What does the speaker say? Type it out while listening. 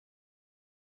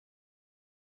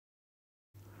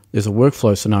There's a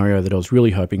workflow scenario that I was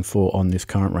really hoping for on this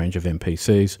current range of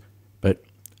MPCs, but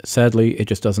sadly it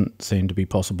just doesn't seem to be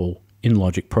possible in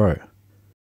Logic Pro.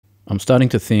 I'm starting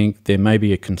to think there may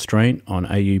be a constraint on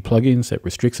AU plugins that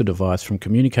restricts a device from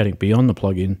communicating beyond the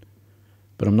plugin,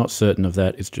 but I'm not certain of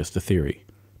that. It's just a theory,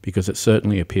 because it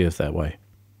certainly appears that way.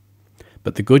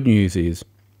 But the good news is,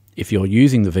 if you're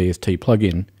using the VST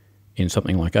plugin in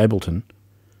something like Ableton,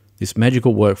 this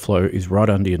magical workflow is right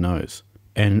under your nose.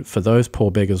 And for those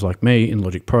poor beggars like me in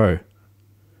Logic Pro,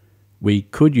 we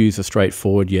could use a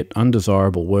straightforward yet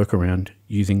undesirable workaround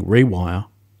using Rewire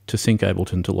to sync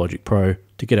Ableton to Logic Pro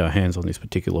to get our hands on this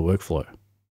particular workflow.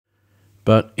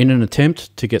 But in an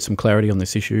attempt to get some clarity on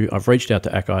this issue, I've reached out to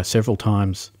Akai several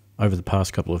times over the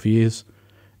past couple of years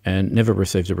and never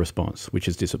received a response, which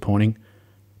is disappointing,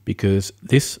 because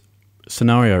this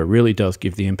scenario really does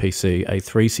give the MPC a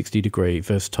 360-degree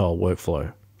versatile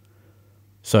workflow.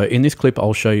 So in this clip,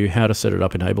 I'll show you how to set it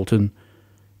up in Ableton,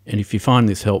 and if you find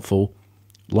this helpful,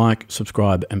 like,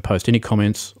 subscribe, and post any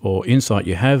comments or insight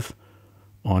you have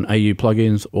on AU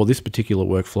plugins or this particular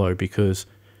workflow, because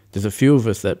there's a few of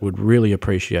us that would really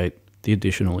appreciate the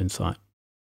additional insight.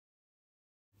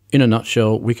 In a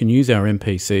nutshell, we can use our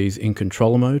MPCs in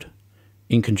controller mode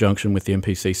in conjunction with the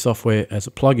MPC software as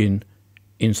a plugin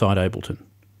inside Ableton,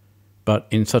 but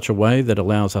in such a way that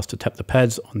allows us to tap the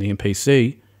pads on the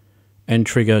MPC and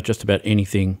trigger just about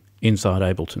anything inside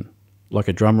Ableton, like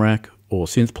a drum rack or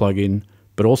synth plugin,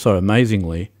 but also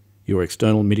amazingly your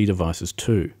external MIDI devices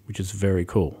too, which is very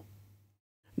cool.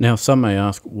 Now some may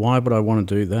ask, why would I want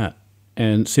to do that?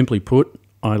 And simply put,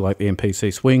 I like the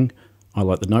MPC swing, I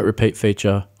like the note repeat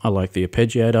feature, I like the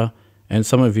arpeggiator, and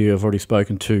some of you I've already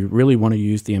spoken to really want to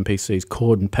use the MPC's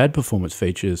chord and pad performance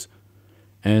features,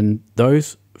 and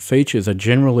those features are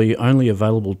generally only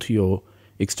available to your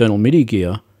external MIDI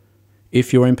gear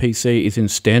if your MPC is in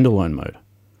standalone mode.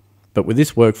 But with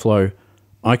this workflow,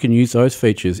 I can use those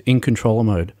features in controller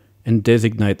mode and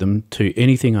designate them to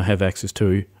anything I have access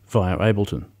to via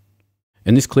Ableton.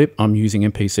 In this clip, I'm using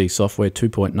MPC Software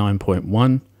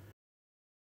 2.9.1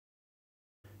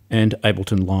 and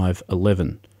Ableton Live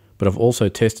 11, but I've also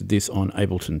tested this on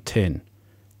Ableton 10.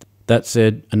 That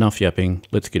said, enough yapping,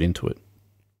 let's get into it.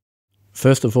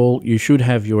 First of all, you should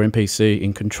have your MPC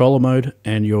in controller mode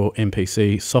and your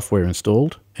MPC software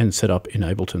installed and set up in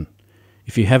Ableton.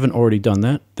 If you haven't already done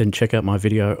that, then check out my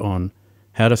video on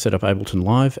how to set up Ableton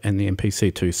Live and the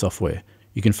MPC2 software.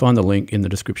 You can find the link in the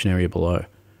description area below.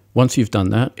 Once you've done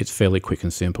that, it's fairly quick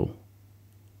and simple.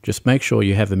 Just make sure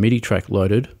you have a MIDI track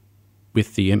loaded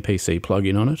with the MPC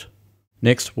plugin on it.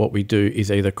 Next, what we do is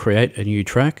either create a new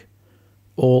track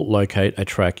or locate a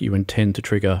track you intend to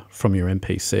trigger from your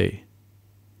MPC.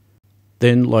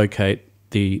 Then locate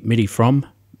the MIDI from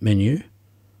menu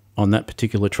on that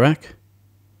particular track.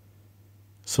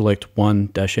 Select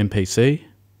 1-MPC.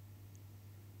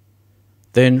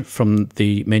 Then from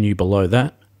the menu below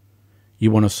that,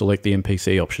 you want to select the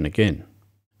MPC option again.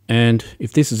 And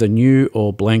if this is a new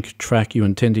or blank track you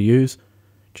intend to use,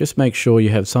 just make sure you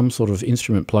have some sort of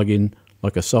instrument plugin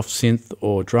like a soft synth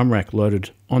or drum rack loaded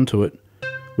onto it,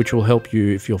 which will help you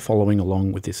if you're following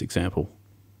along with this example.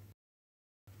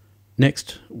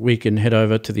 Next, we can head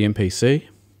over to the MPC.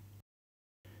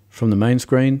 From the main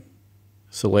screen,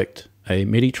 select a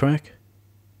MIDI track.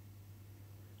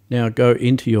 Now go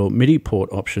into your MIDI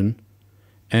port option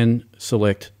and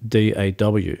select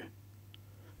DAW.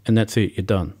 And that's it, you're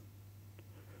done.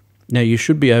 Now you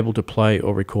should be able to play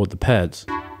or record the pads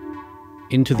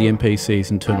into the MPC's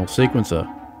internal sequencer,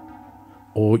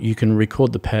 or you can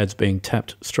record the pads being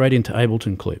tapped straight into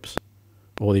Ableton clips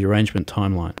or the arrangement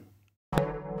timeline.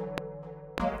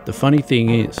 The funny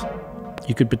thing is,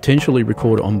 you could potentially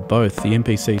record on both the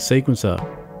MPC sequencer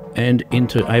and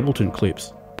into Ableton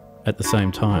clips at the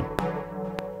same time.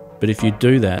 But if you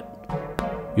do that,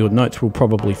 your notes will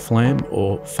probably flam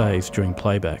or phase during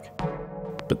playback.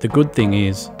 But the good thing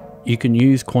is, you can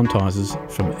use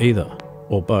quantizers from either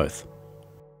or both.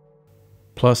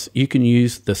 Plus, you can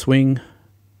use the swing,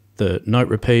 the note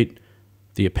repeat,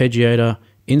 the arpeggiator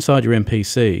inside your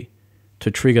MPC to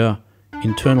trigger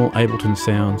internal Ableton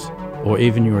sounds or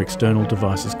even your external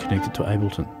devices connected to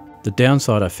Ableton. The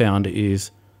downside I found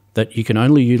is that you can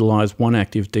only utilize one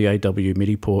active DAW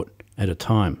MIDI port at a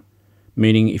time,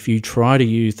 meaning if you try to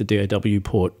use the DAW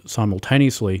port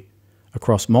simultaneously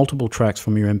across multiple tracks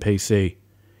from your MPC,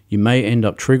 you may end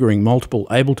up triggering multiple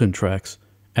Ableton tracks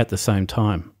at the same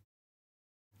time.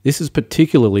 This is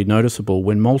particularly noticeable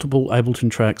when multiple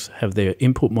Ableton tracks have their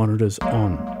input monitors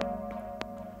on.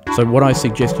 So what I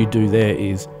suggest you do there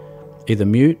is either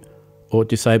mute or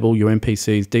disable your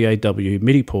MPC's DAW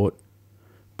MIDI port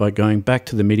by going back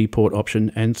to the MIDI port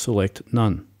option and select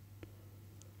None.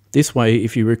 This way,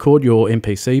 if you record your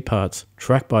MPC parts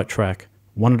track by track,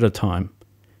 one at a time,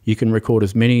 you can record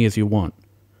as many as you want.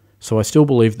 So I still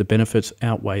believe the benefits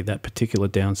outweigh that particular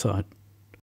downside.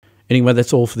 Anyway,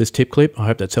 that's all for this tip clip. I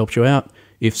hope that's helped you out.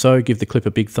 If so, give the clip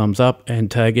a big thumbs up and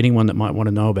tag anyone that might want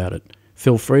to know about it.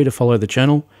 Feel free to follow the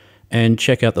channel and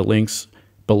check out the links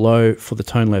below for the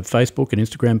ToneLab Facebook and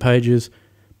Instagram pages,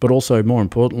 but also, more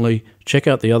importantly, check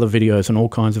out the other videos and all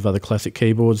kinds of other classic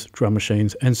keyboards, drum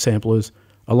machines and samplers,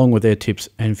 along with their tips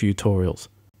and tutorials.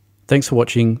 Thanks for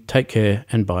watching, take care,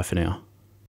 and bye for now.